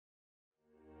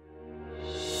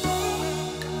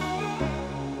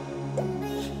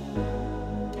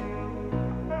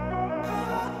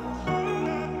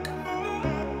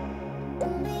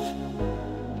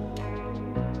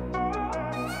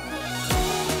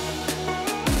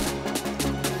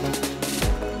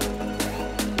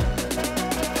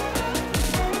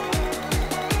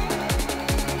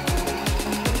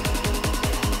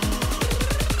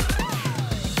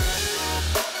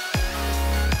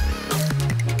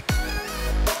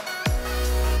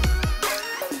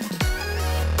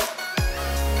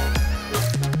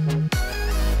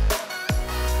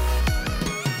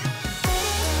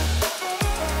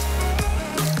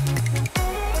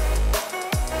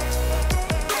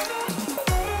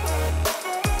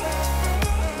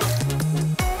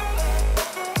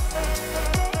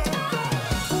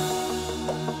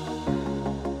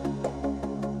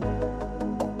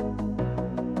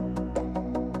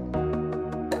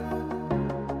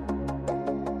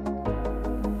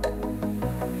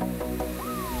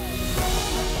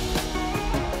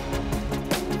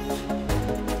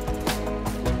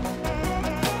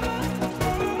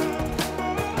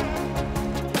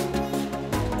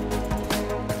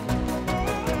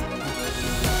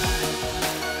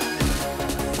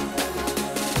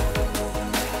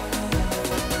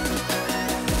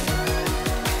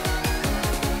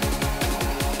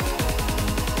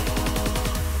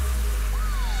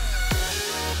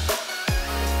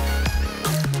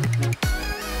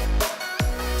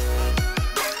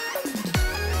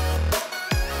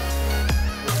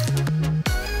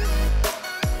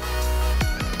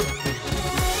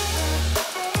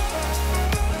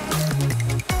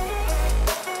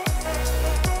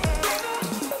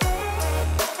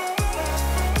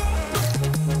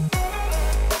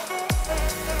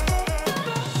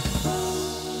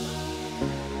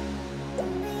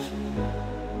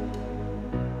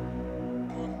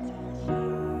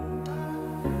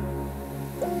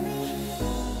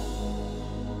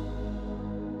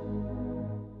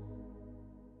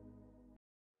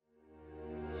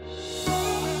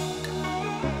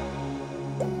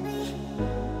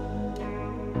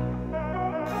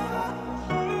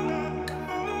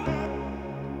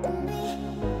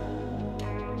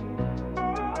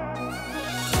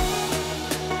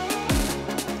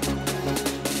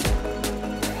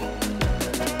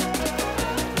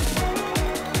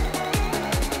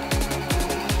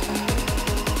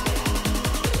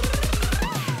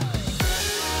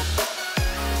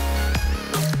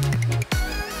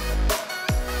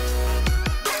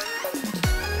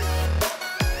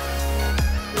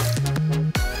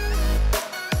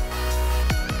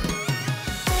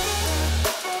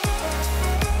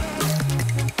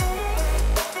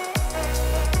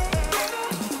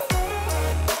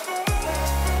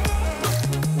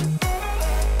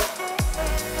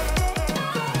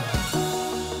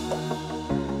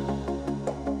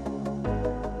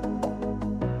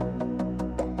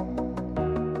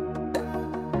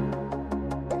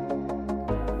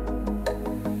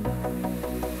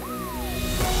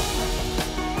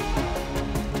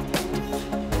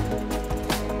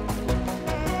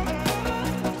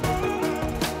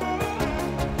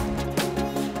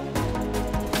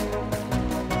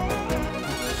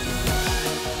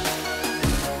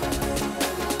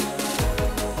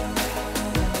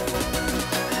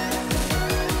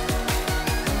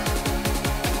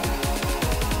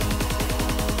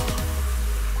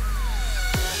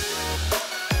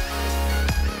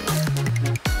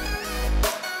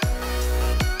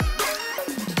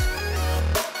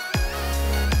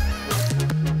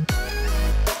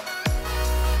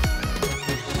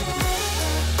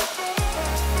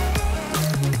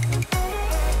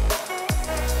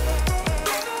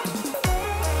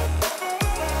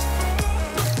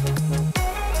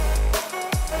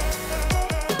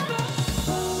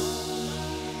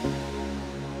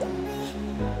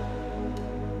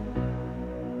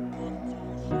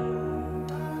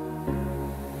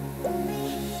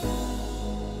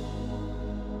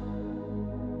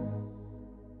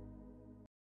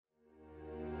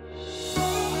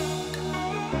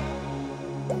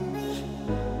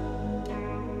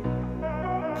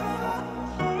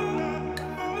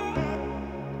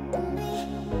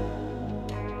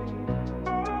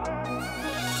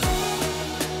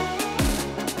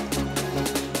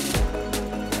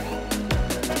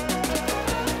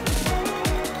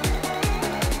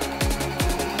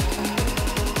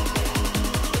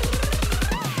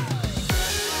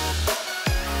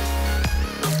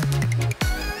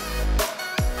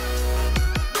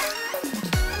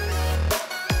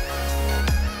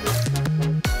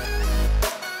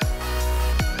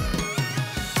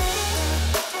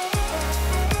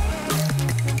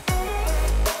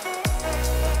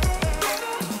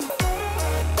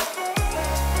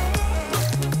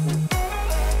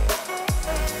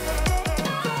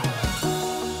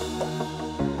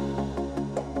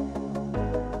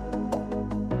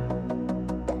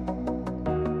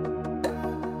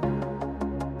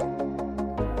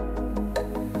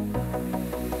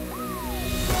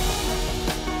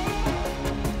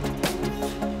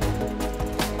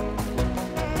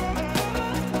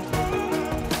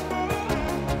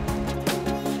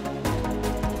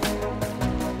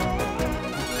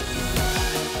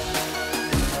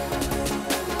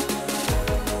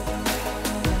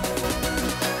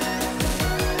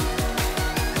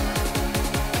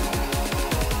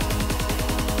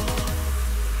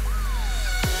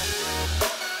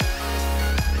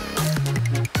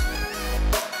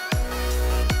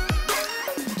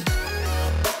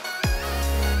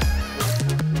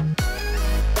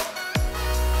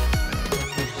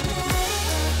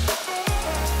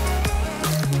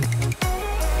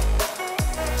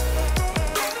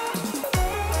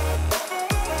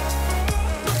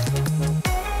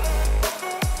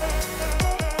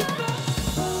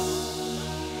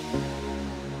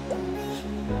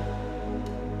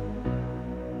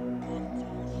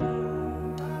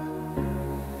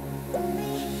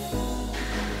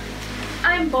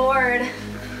bored.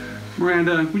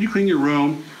 Miranda, would you clean your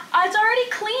room? It's already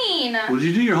clean. Well, did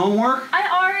you do your homework?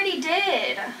 I already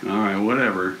did. All right,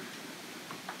 whatever.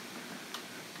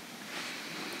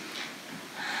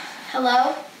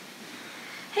 Hello?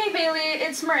 Hey, Bailey,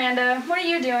 it's Miranda. What are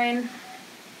you doing?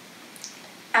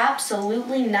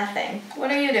 Absolutely nothing.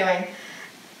 What are you doing?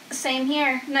 Same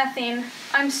here. Nothing.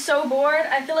 I'm so bored.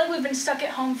 I feel like we've been stuck at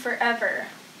home forever.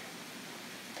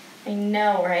 I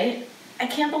know, right? I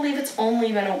can't believe it's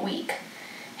only been a week.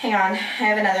 Hang on, I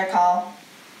have another call.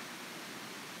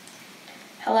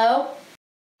 Hello?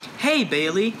 Hey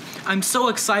Bailey, I'm so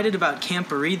excited about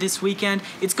Camporee this weekend.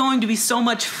 It's going to be so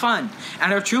much fun.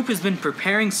 And our troop has been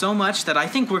preparing so much that I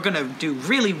think we're going to do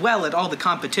really well at all the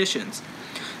competitions.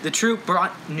 The troop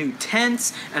brought new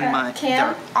tents and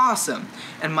they're awesome.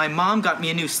 And my mom got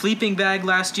me a new sleeping bag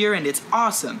last year and it's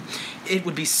awesome. It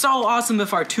would be so awesome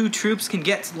if our two troops can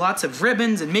get lots of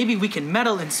ribbons and maybe we can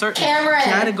medal in certain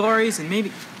categories and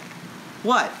maybe...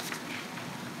 What?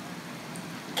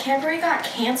 Camporee got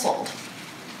canceled.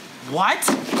 What?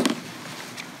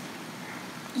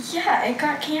 Yeah, it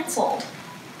got canceled.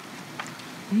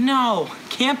 No,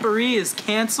 Camporee is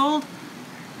canceled?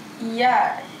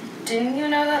 Yeah, didn't you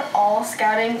know that all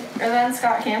scouting events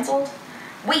got canceled?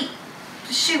 Wait,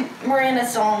 shoot, Miranda's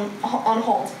still on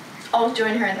hold. I'll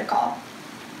join her in the call.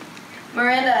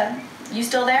 Miranda, you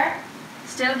still there?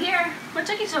 Still here. What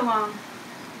took you so long?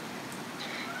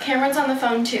 Cameron's on the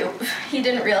phone too. He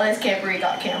didn't realize Camporee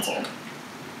got canceled.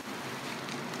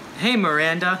 Hey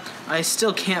Miranda, I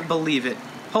still can't believe it.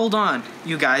 Hold on,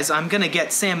 you guys, I'm gonna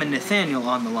get Sam and Nathaniel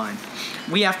on the line.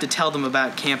 We have to tell them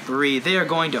about Camporee. They are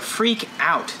going to freak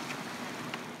out.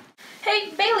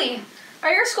 Hey, Bailey,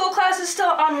 are your school classes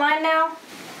still online now?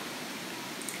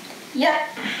 Yep.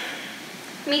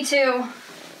 Me too.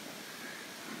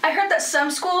 I heard that some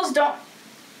schools don't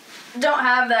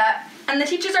have that, and the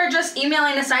teachers are just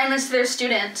emailing assignments to their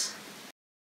students.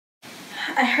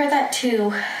 I heard that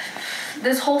too.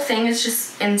 This whole thing is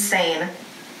just insane.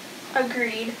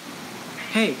 Agreed.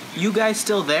 Hey, you guys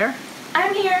still there?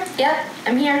 I'm here. Yep,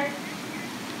 I'm here.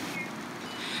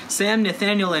 Sam,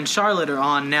 Nathaniel, and Charlotte are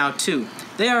on now too.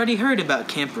 They already heard about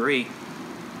Camporee.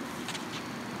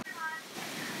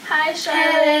 Hi,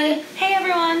 Charlotte. Hey. Hey,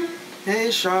 everyone.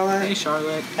 Hey, Charlotte. Hey,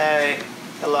 Charlotte. Hey.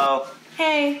 Hello.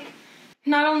 Hey.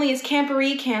 Not only is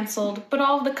Camporee canceled, but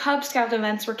all of the Cub Scout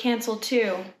events were canceled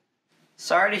too.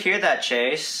 Sorry to hear that,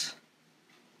 Chase.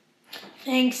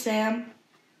 Thanks, Sam.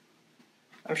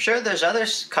 I'm sure there's other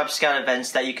Cub Scout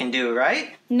events that you can do,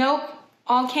 right? Nope.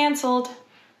 All canceled.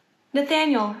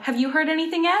 Nathaniel, have you heard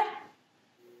anything yet?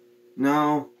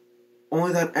 No.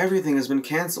 Only that everything has been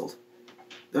canceled.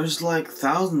 There's like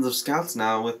thousands of scouts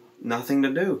now with nothing to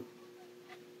do.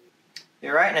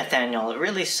 You're right, Nathaniel. It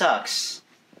really sucks.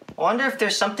 I wonder if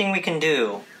there's something we can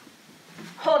do.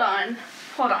 Hold on.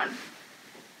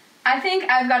 I think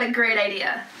I've got a great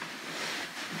idea.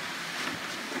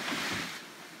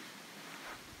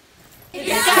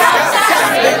 It's Scout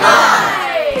Saturday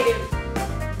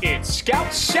Live! It's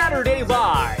Scout Saturday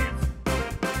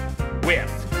Live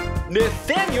with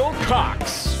Nathaniel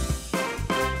Cox,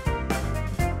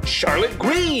 Charlotte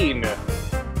Green,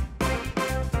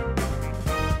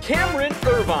 Cameron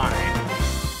Irvine,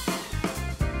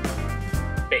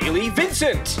 Bailey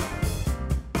Vincent,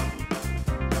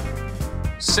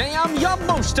 Sam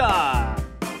Yamosta,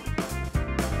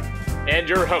 and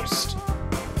your host,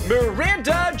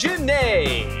 Miranda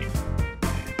Janae.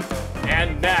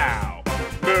 And now,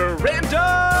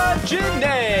 Miranda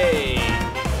Janae.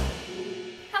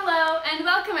 Hello and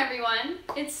welcome everyone.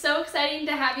 It's so exciting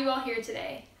to have you all here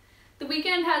today. The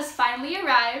weekend has finally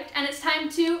arrived and it's time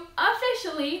to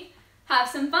officially have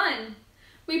some fun.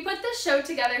 We put this show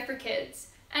together for kids,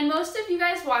 and most of you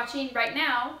guys watching right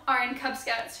now are in Cub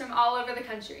Scouts from all over the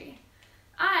country.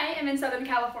 I am in Southern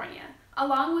California,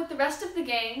 along with the rest of the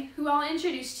gang who I'll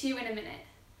introduce to you in a minute.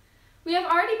 We have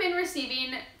already been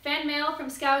receiving fan mail from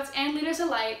Scouts and leaders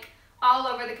alike all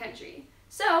over the country.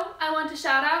 So I want to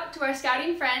shout out to our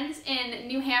scouting friends in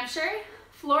New Hampshire,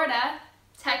 Florida,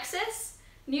 Texas,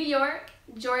 New York,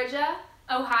 Georgia,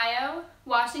 Ohio,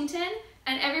 Washington,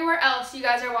 and everywhere else you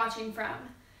guys are watching from.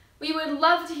 We would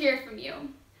love to hear from you.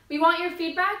 We want your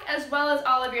feedback as well as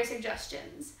all of your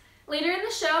suggestions. Later in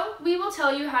the show, we will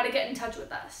tell you how to get in touch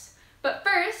with us. But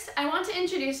first, I want to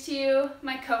introduce to you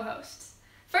my co-hosts.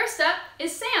 First up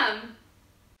is Sam.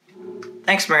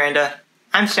 Thanks, Miranda.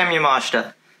 I'm Sam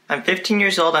Yamashita. I'm 15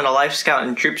 years old and a Life Scout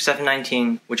in Troop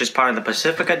 719, which is part of the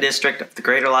Pacifica District of the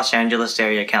Greater Los Angeles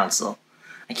Area Council.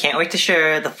 I can't wait to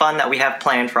share the fun that we have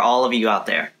planned for all of you out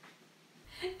there.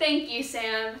 Thank you,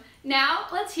 Sam. Now,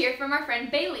 let's hear from our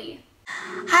friend Bailey.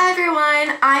 Hi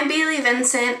everyone, I'm Bailey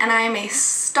Vincent and I am a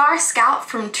Star Scout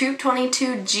from Troop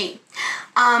 22G.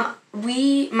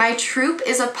 My troop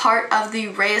is a part of the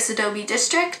Reyes-Adobe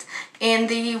District in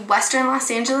the Western Los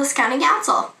Angeles County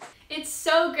Council. It's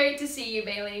so great to see you,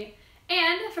 Bailey.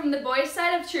 And from the boys'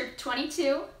 side of Troop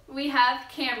 22, we have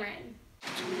Cameron.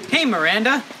 Hey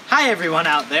Miranda! Hi everyone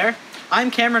out there!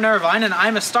 I'm Cameron Irvine and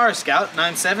I'm a Star Scout and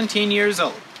I'm 17 years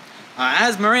old.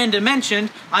 As Miranda mentioned,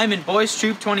 I'm in Boys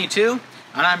Troop 22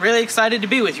 and I'm really excited to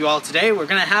be with you all today. We're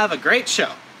gonna have a great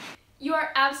show. You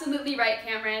are absolutely right,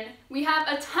 Cameron. We have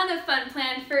a ton of fun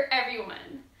planned for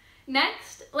everyone.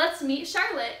 Next, let's meet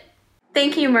Charlotte.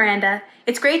 Thank you, Miranda.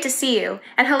 It's great to see you,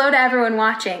 and hello to everyone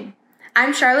watching.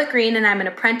 I'm Charlotte Green, and I'm an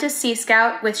apprentice Sea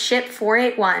Scout with Ship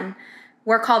 481.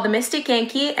 We're called the Mystic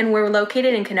Yankee, and we're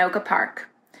located in Canoga Park.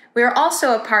 We are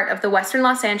also a part of the Western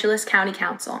Los Angeles County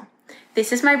Council.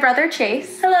 This is my brother,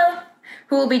 Chase. Hello.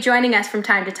 Who will be joining us from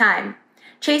time to time.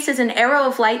 Chase is an Arrow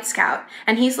of Light Scout,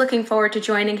 and he's looking forward to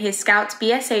joining his Scouts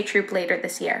BSA troop later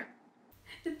this year.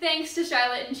 Thanks to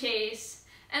Charlotte and Chase.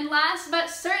 And last but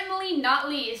certainly not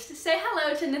least, say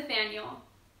hello to Nathaniel.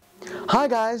 Hi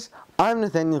guys, I'm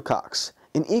Nathaniel Cox,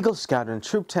 an Eagle Scout in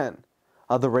Troop 10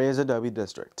 of the Reyes-Adobe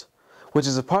District, which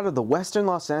is a part of the Western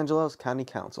Los Angeles County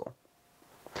Council.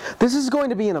 This is going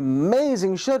to be an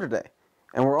amazing show today,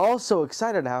 and we're all so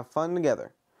excited to have fun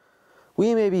together.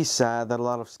 We may be sad that a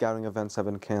lot of scouting events have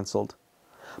been canceled,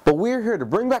 but we're here to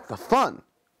bring back the fun.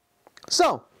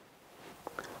 So,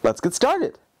 let's get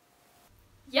started.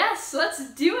 Yes,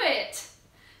 let's do it!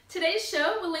 Today's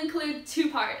show will include 2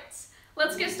 parts.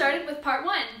 Let's get started with part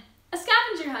 1, a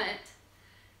scavenger hunt.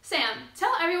 Sam,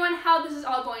 tell everyone how this is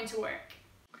all going to work.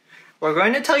 We're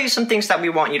going to tell you some things that we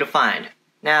want you to find.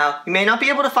 Now, you may not be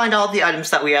able to find all of the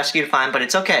items that we ask you to find, but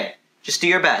it's okay. Just do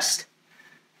your best.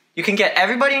 You can get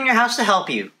everybody in your house to help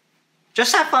you.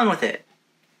 Just have fun with it.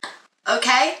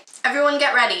 Okay, everyone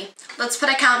get ready. Let's put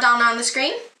a countdown on the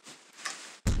screen.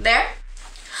 There.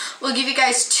 We'll give you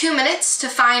guys 2 minutes to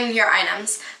find your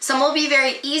items. Some will be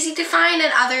very easy to find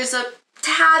and others a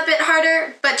tad bit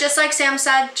harder, but just like Sam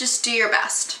said, just do your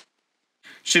best.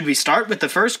 Should we start with the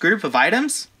first group of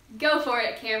items? Go for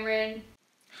it, Cameron.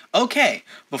 Okay,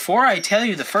 before I tell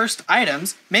you the first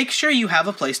items, make sure you have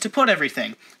a place to put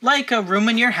everything, like a room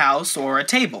in your house or a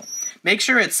table. Make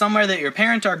sure it's somewhere that your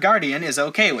parent or guardian is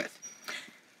okay with.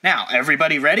 Now,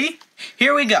 everybody ready?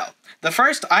 Here we go. The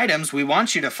first items we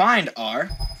want you to find are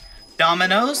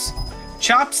Dominoes,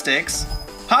 chopsticks,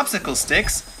 popsicle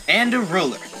sticks, and a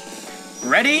ruler.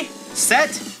 Ready,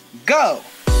 set, go!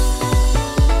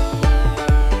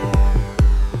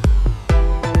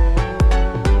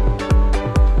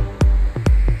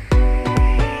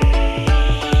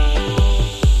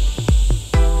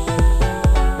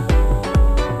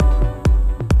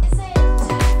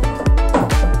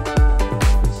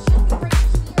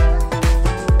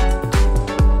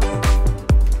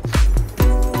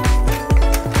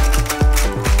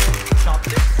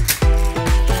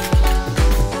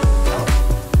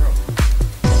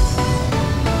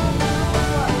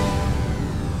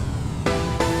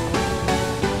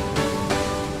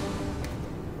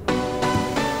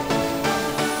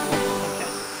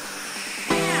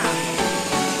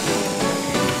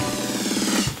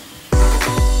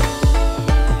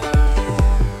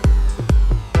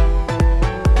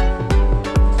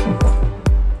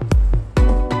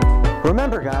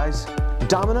 Remember guys,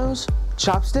 dominoes,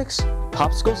 chopsticks,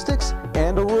 popsicle sticks,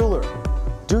 and a ruler.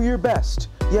 Do your best.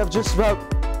 You have just about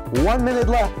 1 minute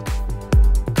left.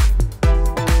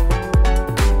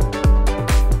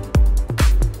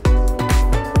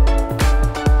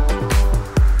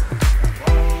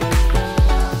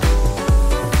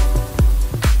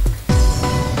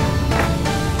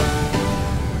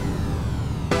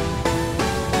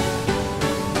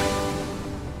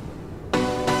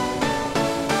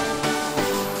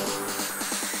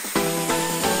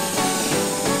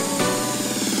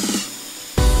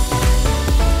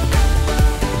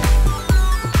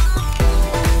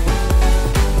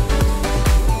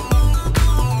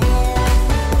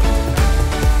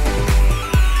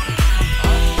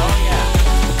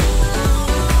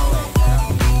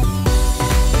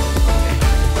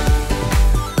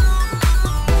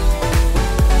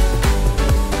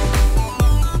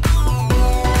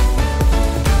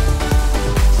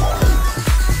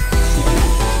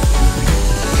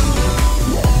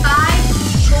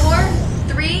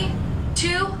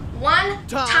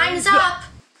 Time's up!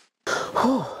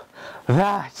 Whew,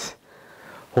 that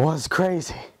was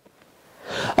crazy.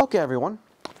 Okay, everyone,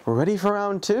 we're ready for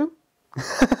round 2?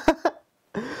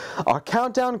 Our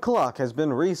countdown clock has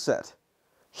been reset.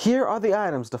 Here are the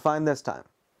items to find this time.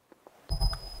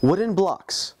 wooden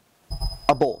blocks,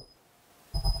 a bowl,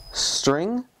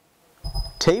 string,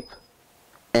 tape,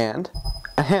 and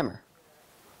a hammer.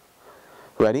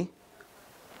 Ready?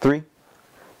 3,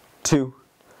 2,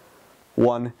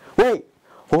 1. Wait!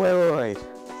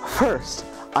 First,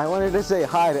 I wanted to say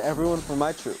hi to everyone from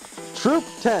my troop. Troop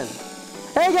 10.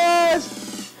 Hey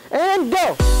guys! And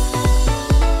go!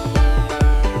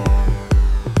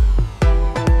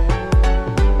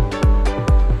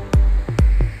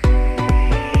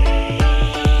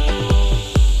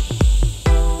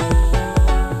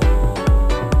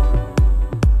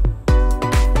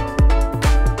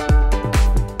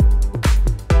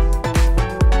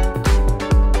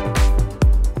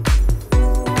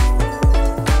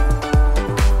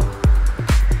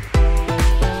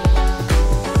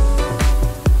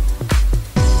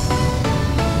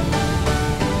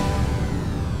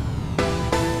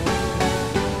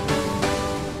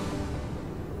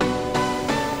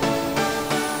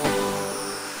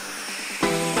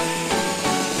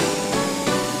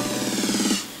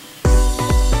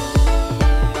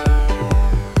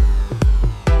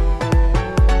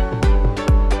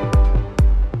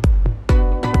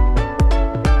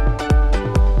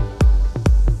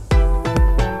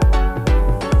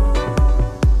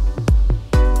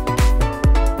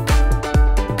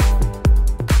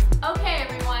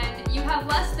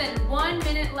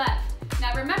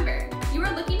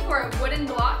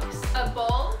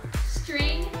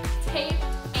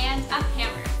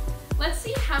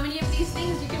 how many of these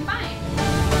things you can find.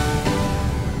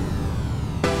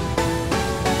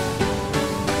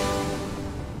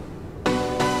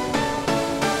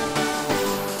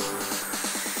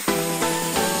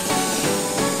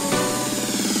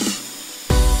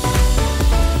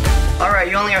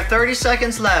 Alright, you only have 30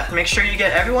 seconds left. Make sure you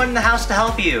get everyone in the house to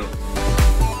help you.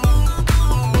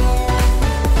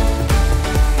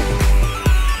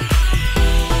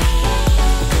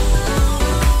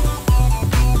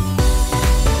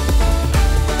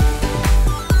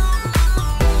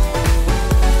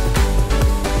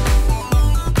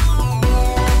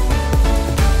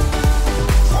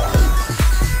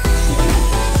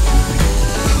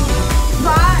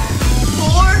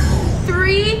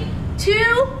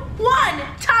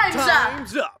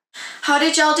 How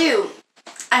did y'all do?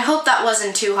 I hope that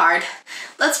wasn't too hard.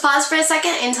 Let's pause for a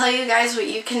second and tell you guys what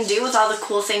you can do with all the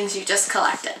cool things you just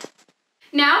collected.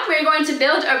 Now we're going to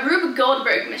build a Rube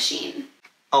Goldberg machine.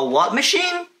 A what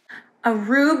machine? A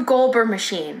Rube Goldberg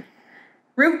machine.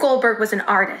 Rube Goldberg was an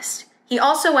artist. He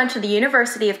also went to the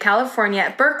University of California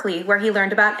at Berkeley, where he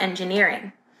learned about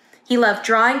engineering. He loved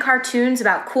drawing cartoons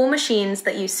about cool machines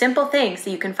that use simple things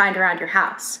that you can find around your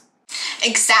house.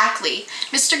 Exactly.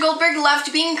 Mr. Goldberg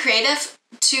loved being creative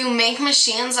to make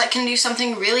machines that can do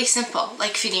something really simple,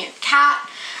 like feeding your cat,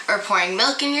 or pouring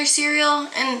milk in your cereal,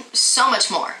 and so much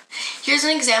more. Here's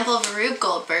an example of a Rube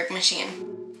Goldberg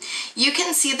machine. You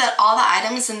can see that all the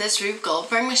items in this Rube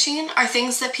Goldberg machine are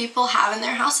things that people have in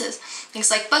their houses.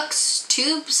 Things like books,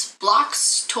 tubes,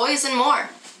 blocks, toys, and more.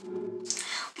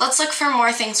 Let's look for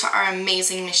more things for our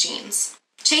amazing machines.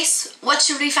 Chase, what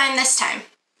should we find this time?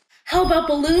 How about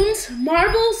balloons,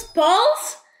 marbles,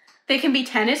 balls? They can be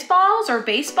tennis balls or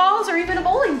baseballs or even a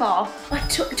bowling ball.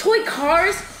 Toy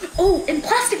cars. Oh, and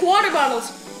plastic water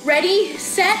bottles. Ready,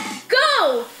 set,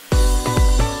 go!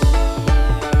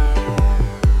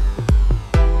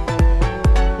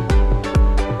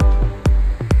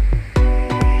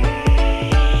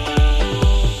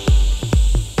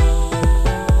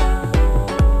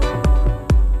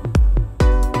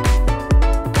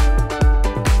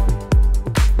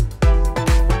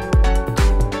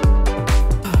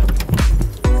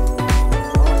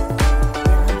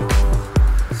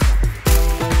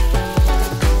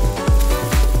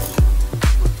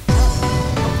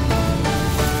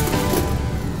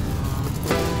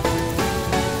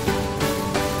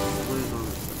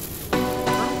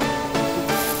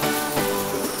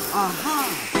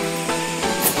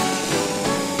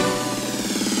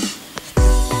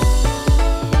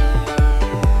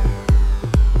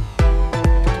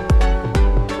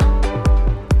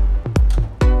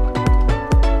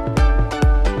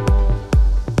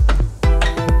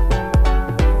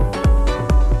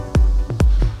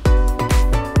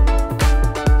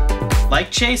 Like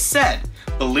Chase said,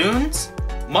 balloons,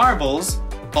 marbles,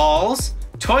 balls,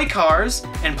 toy cars,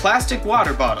 and plastic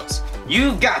water bottles.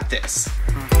 You got this.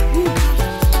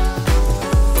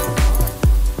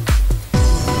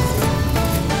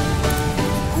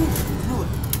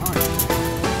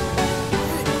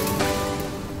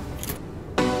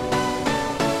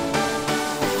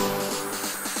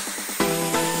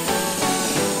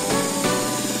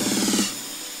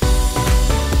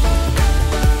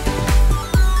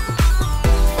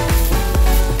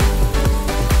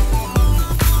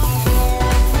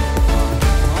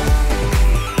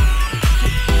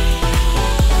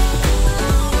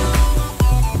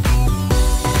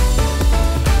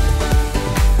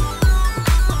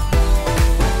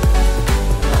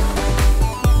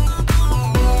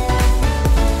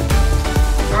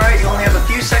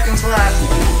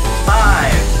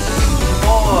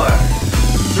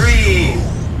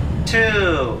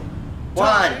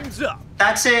 1. Time's up.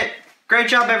 That's it. Great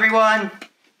job, everyone.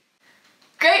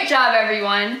 Great job,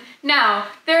 everyone. Now,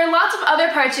 there are lots of other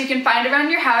parts you can find around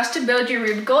your house to build your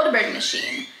Rube Goldberg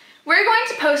machine. We're going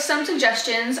to post some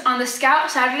suggestions on the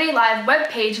Scout Saturday Live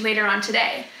webpage later on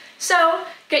today. So,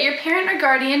 get your parent or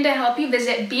guardian to help you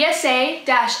visit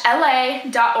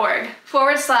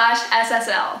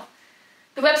bsa-la.org/SSL.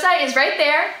 The website is right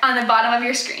there on the bottom of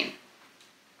your screen.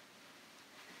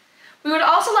 We would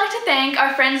also like to thank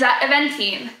our friends at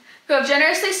Eventine, who have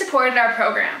generously supported our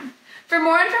program. For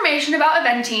more information about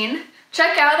Eventine,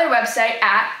 check out their website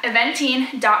at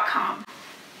eventine.com.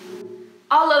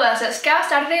 All of us at Scout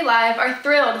Saturday Live are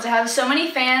thrilled to have so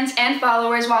many fans and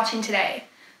followers watching today.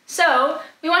 So,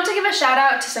 we want to give a shout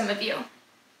out to some of you.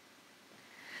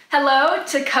 Hello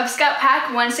to Cub Scout Pack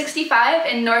 165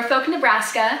 in Norfolk,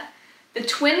 Nebraska, the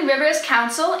Twin Rivers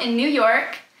Council in New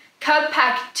York, Cub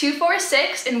Pack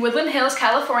 246 in Woodland Hills,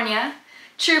 California,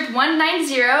 Troop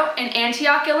 190 in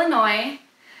Antioch, Illinois,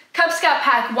 Cub Scout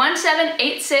Pack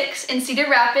 1786 in Cedar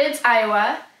Rapids,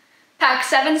 Iowa, Pack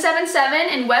 777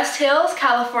 in West Hills,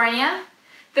 California,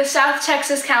 the South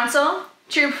Texas Council,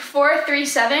 Troop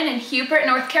 437 in Hubert,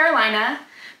 North Carolina,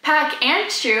 Pack and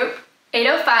Troop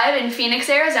 805 in Phoenix,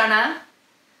 Arizona,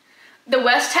 the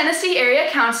West Tennessee Area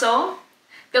Council,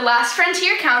 the Last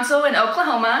Frontier Council in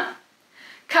Oklahoma,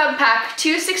 Cub Pack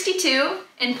 262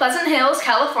 in Pleasant Hills,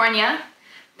 California,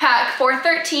 Pack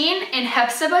 413 in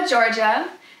Hephzibah, Georgia,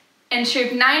 and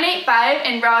Troop 985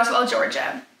 in Roswell,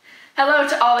 Georgia. Hello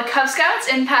to all the Cub Scouts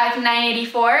in Pack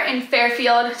 984 in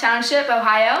Fairfield Township,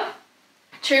 Ohio,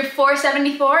 Troop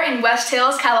 474 in West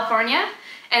Hills, California,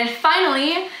 and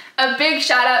finally, a big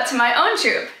shout out to my own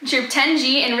troop, Troop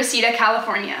 10G in Reseda,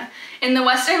 California, in the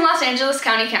Western Los Angeles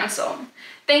County Council.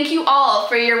 Thank you all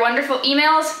for your wonderful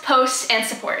emails, posts, and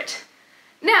support.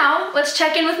 Now, let's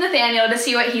check in with Nathaniel to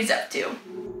see what he's up to.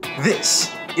 This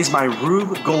is my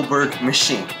Rube Goldberg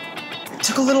machine. It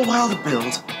took a little while to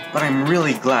build, but I'm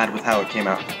really glad with how it came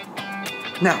out.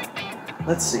 Now,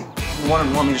 let's see. You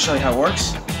want me to show you how it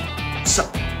works? So,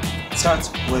 it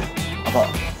starts with a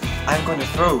ball. I'm going to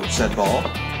throw said ball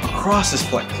across this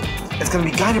plank. It's going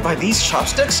to be guided by these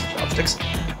chopsticks,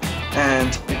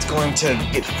 and it's going to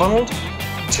get funneled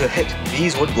to hit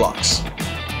these wood blocks.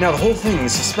 Now the whole thing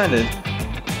is suspended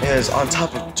is on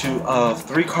top of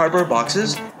 3 cardboard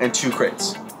boxes and 2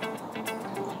 crates.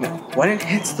 Now, when it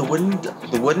hits the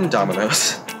wooden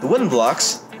dominoes, the wooden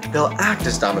blocks, they'll act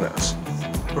as dominoes,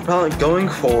 propelling going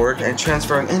forward and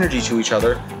transferring energy to each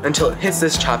other until it hits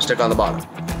this chopstick on the bottom.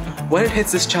 When it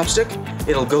hits this chopstick,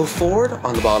 it'll go forward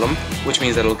on the bottom, which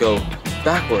means that it'll go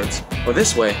backwards or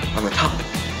this way on the top,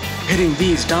 hitting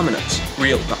these dominoes,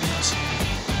 real dominoes.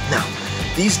 Now,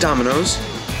 these dominoes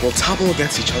will topple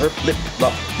against each other, blip,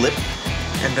 blop, blip,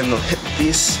 and then they'll hit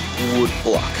this wood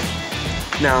block.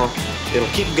 Now,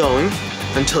 it'll keep going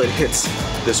until it hits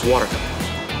this water cup.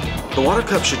 The water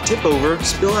cup should tip over,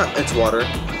 spill out its water,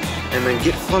 and then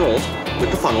get funneled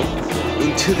with the funnel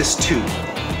into this tube.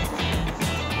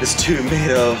 This tube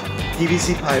made of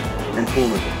PVC pipe and pool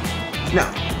noodle.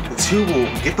 Now, the tube will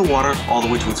get the water all the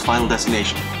way to its final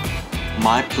destination,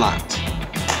 my plant.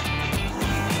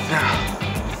 Now,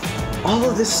 all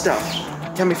of this stuff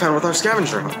can be found with our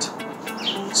scavenger hunt.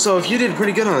 So if you did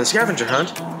pretty good on the scavenger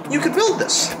hunt, you could build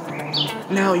this.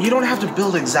 Now, you don't have to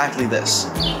build exactly this.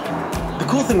 The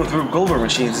cool thing with Rube Goldberg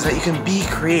machines is that you can be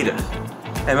creative,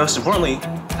 and most importantly,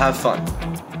 have fun.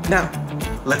 Now,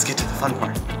 let's get to the fun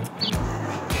part.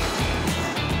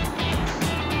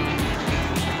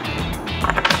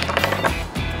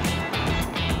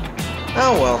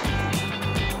 Oh well.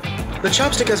 The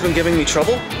chopstick has been giving me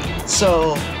trouble,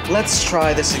 so let's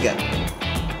try this again.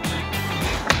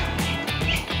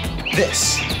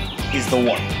 This is the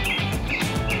one.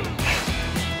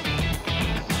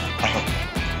 I hope.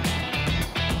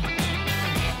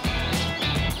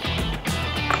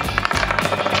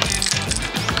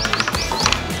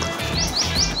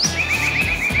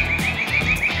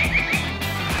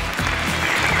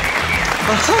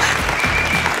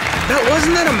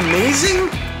 Wasn't that amazing?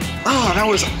 Oh, that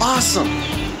was awesome.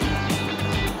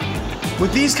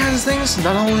 With these kinds of things,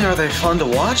 not only are they fun to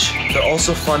watch, they're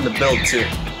also fun to build too.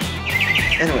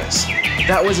 Anyways,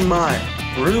 that was my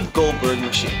Rube Goldberg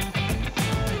machine.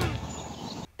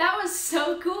 That was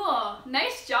so cool.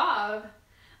 Nice job.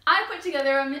 I put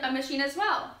together a machine as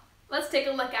well. Let's take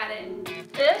a look at it.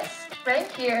 This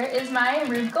right here is my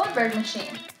Rube Goldberg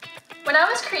machine. When I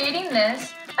was creating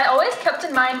this, I always kept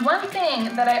in mind one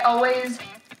thing that I always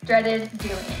dreaded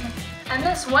doing. And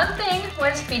this one thing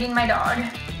was feeding my dog.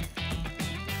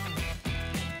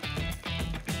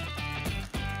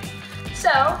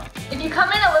 So, if you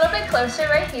come in a little bit closer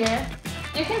right here,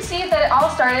 You can see that it all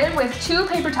started with 2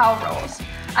 paper towel rolls.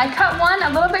 I cut one a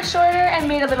little bit shorter and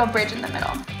made a little bridge in the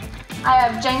middle. I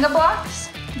have Jenga blocks,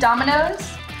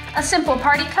 dominoes, a simple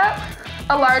party cup,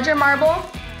 a larger marble,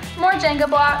 more Jenga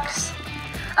blocks,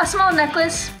 a small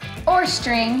necklace or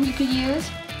string you could use,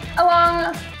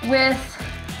 along with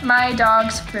my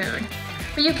dog's food.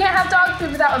 But you can't have dog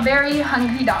food without a very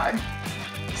hungry dog.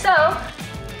 So,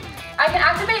 I can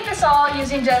activate this all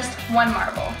using just 1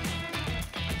 marble.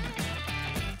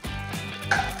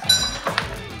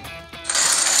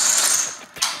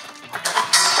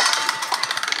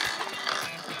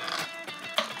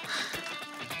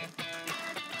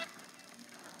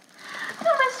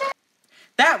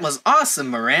 That was awesome,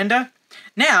 Miranda.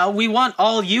 Now we want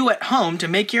all you at home to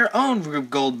make your own Rube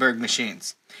Goldberg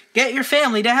machines. Get your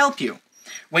family to help you.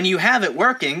 When you have it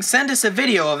working, send us a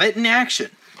video of it in action.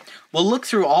 We'll look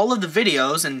through all of the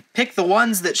videos and pick the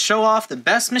ones that show off the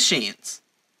best machines.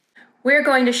 We're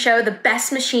going to show the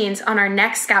best machines on our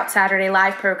next Scout Saturday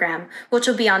Live program, which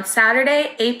will be on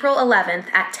Saturday, April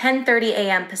 11th at 10:30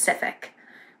 a.m. Pacific.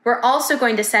 We're also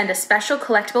going to send a special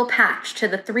collectible patch to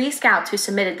the 3 scouts who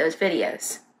submitted those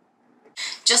videos.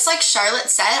 Just like Charlotte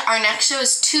said, our next show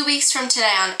is 2 weeks from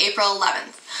today on April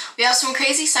 11th. We have some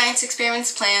crazy science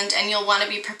experiments planned and you'll want to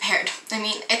be prepared. I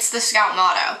mean, it's the Scout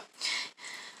motto.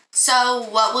 So,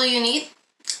 what will you need?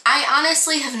 I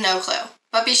honestly have no clue,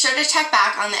 but be sure to check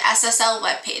back on the SSL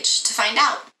webpage to find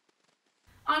out.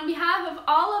 On behalf of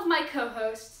all of my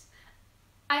co-hosts,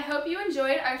 I hope you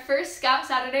enjoyed our first Scout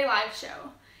Saturday Live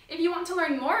show. If you want to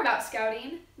learn more about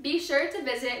scouting, be sure to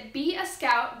visit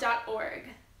beascout.org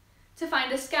to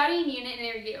find a scouting unit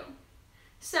near you.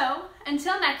 So,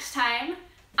 until next time,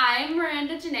 I'm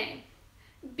Miranda Janae.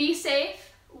 Be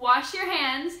safe, wash your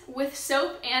hands with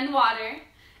soap and water,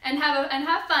 and have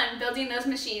fun building those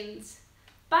machines.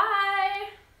 Bye!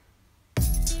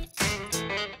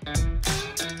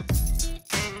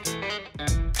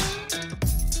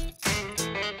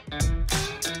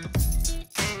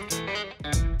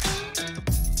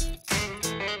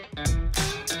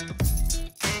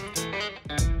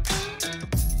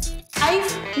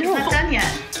 It's not done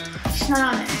yet. She's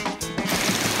not on it.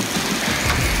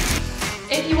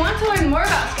 If you want to learn more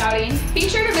about scouting, be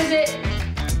sure to visit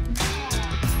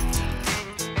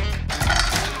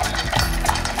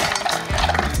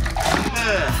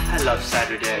I love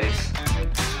Saturdays.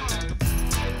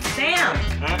 Sam!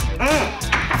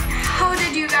 How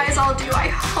did you guys all do? I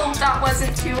hope that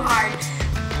wasn't too hard.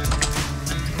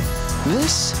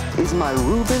 This is my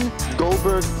Rube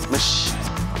Goldberg machine.